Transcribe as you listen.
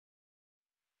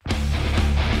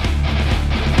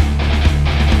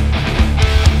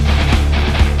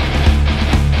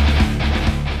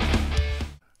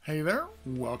Hey there,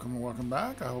 welcome and welcome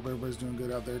back. I hope everybody's doing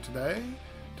good out there today.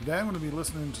 Today I'm going to be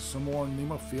listening to some more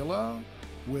Nemophila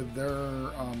with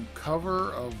their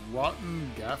cover of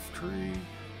Rottengraffty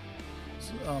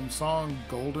song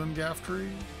Golden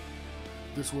Graffty.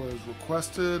 This was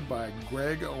requested by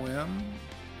Greg OM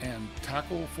and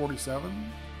Tackle47.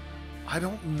 I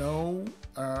don't know,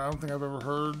 I don't think I've ever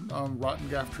heard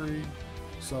Rottengraffty,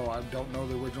 so I don't know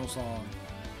the original song,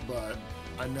 but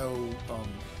I know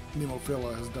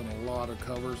Nemophila has done a lot of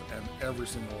covers, and every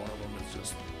single one of them is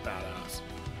just badass.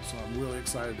 So I'm really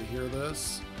excited to hear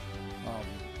this.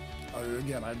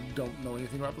 Again, I don't know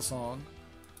anything about the song,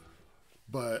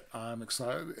 but I'm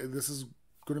excited. This is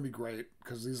going to be great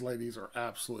because these ladies are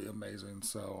absolutely amazing.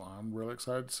 So I'm really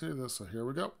excited to see this. So here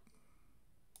we go.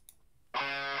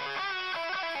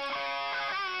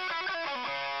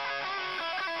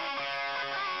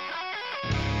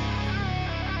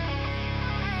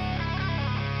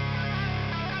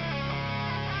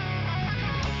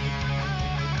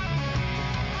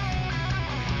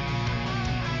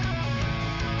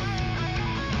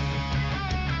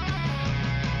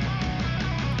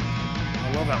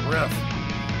 I love that riff.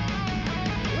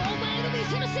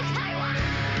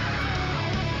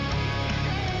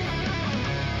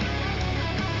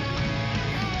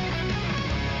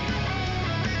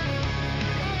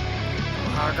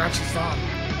 I got you, son.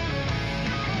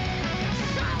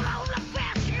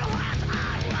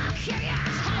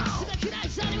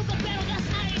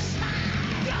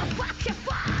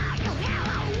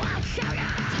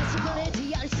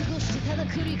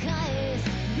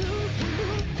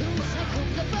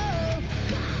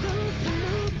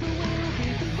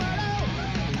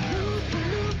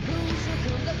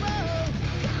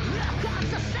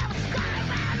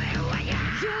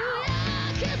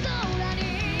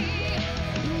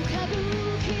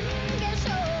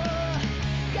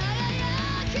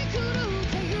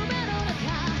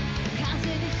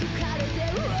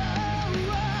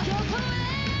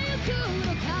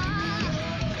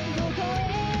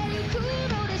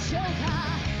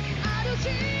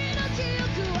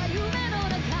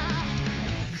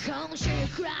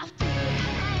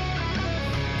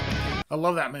 I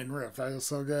love that main riff. That is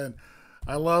so good.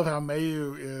 I love how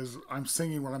Mayu is, I'm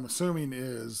singing what I'm assuming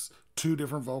is two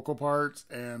different vocal parts,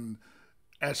 and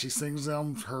as she sings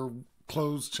them, her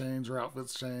clothes change, her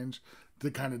outfits change to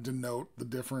kind of denote the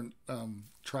different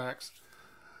tracks.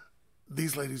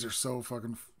 These ladies are so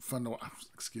fucking fun to watch.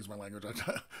 Excuse my language.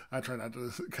 I try not to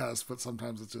cuss, but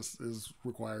sometimes it just is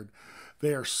required.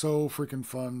 They are so freaking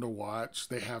fun to watch.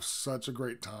 They have such a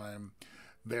great time.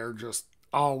 They're just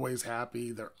always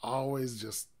happy. They're always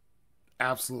just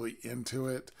absolutely into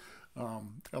it.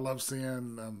 I love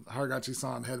seeing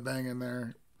Haragachi-san headbang in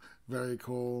there. Very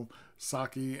cool.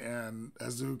 Saki and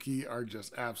Azuki are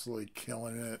just absolutely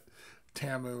killing it.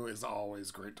 Tamu is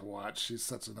always great to watch. She's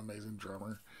such an amazing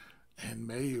drummer. And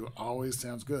Mayu always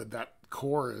sounds good. That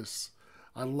chorus,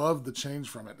 I love the change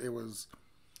from it. It was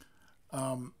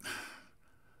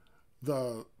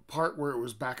the part where it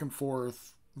was back and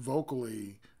forth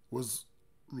vocally was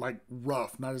like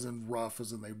rough, not as in rough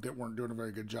as in they weren't doing a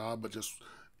very good job, but just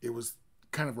it was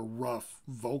kind of a rough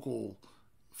vocal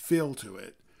feel to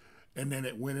it. And then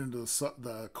it went into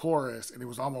the chorus, and it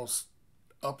was almost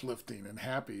uplifting and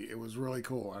happy. It was really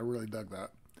cool. I really dug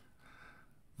that.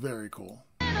 Very cool.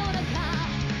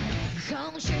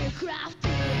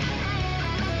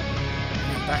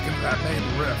 Back into that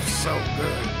main riff, so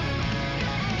good.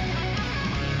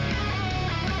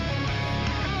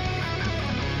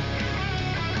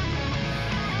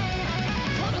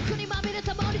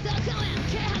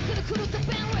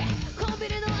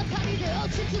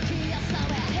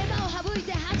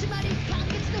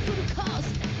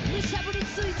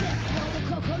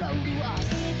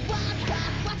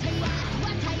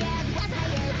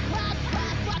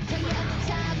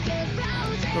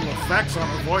 Little effects on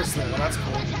her voice there, that's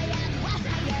cool.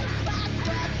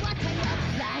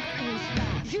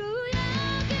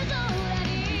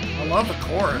 I love the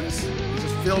chorus, it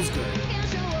just feels good.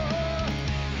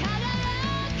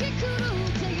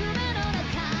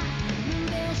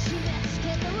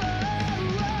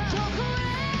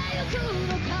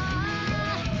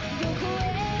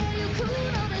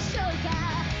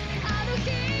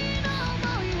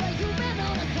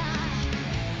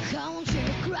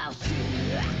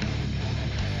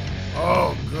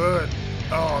 Oh, good.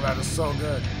 Oh, that is so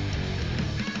good.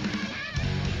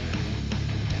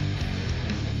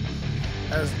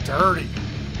 That is dirty.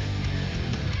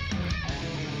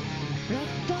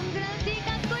 Rottengraffty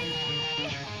かっこいい。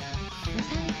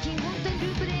最近本当にル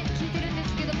ープで聴いてるんで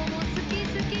すけども、もう好き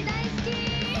好き大好き。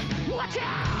Watch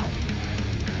out!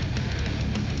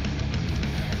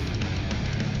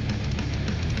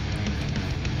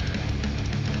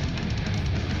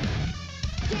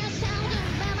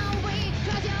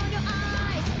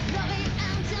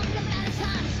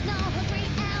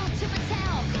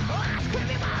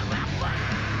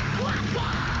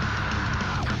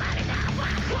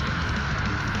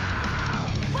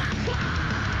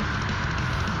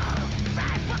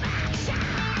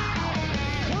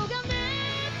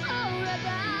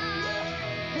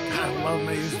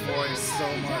 love Mayu's voice so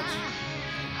much.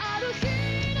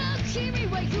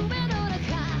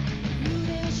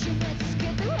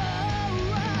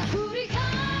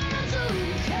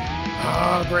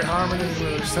 Ah, great harmony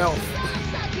with herself.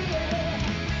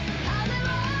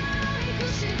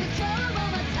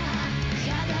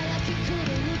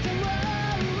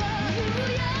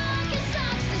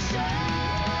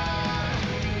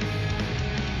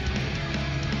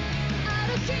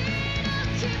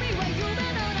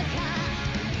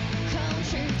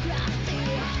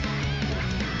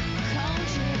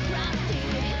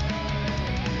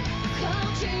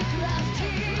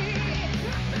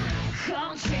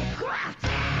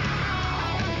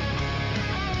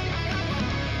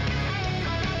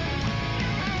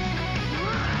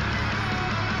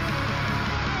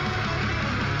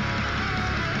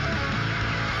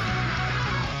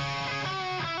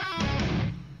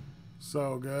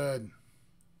 So good.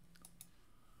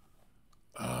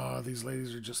 These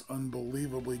ladies are just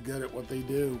unbelievably good at what they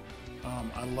do.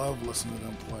 I love listening to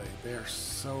them play. They are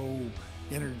so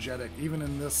energetic, even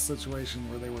in this situation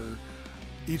where they were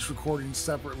each recording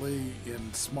separately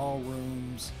in small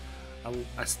rooms.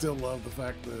 I still love the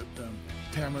fact that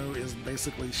Tamu is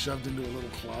basically shoved into a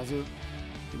little closet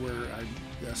where I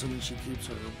assuming she keeps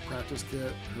her practice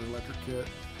kit, her electric kit,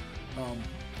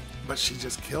 but she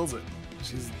just kills it.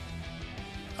 She's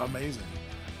amazing.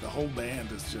 The whole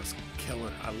band is just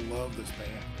killer. I love this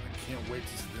band. I can't wait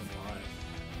to see them live.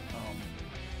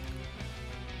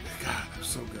 God, they're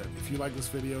so good. If you like this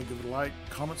video, give it a like,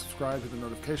 comment, subscribe, hit the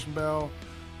notification bell.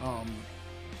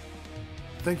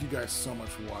 Thank you guys so much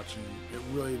for watching. It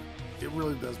really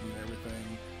does mean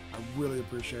everything. I really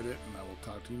appreciate it, and I will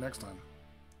talk to you next time.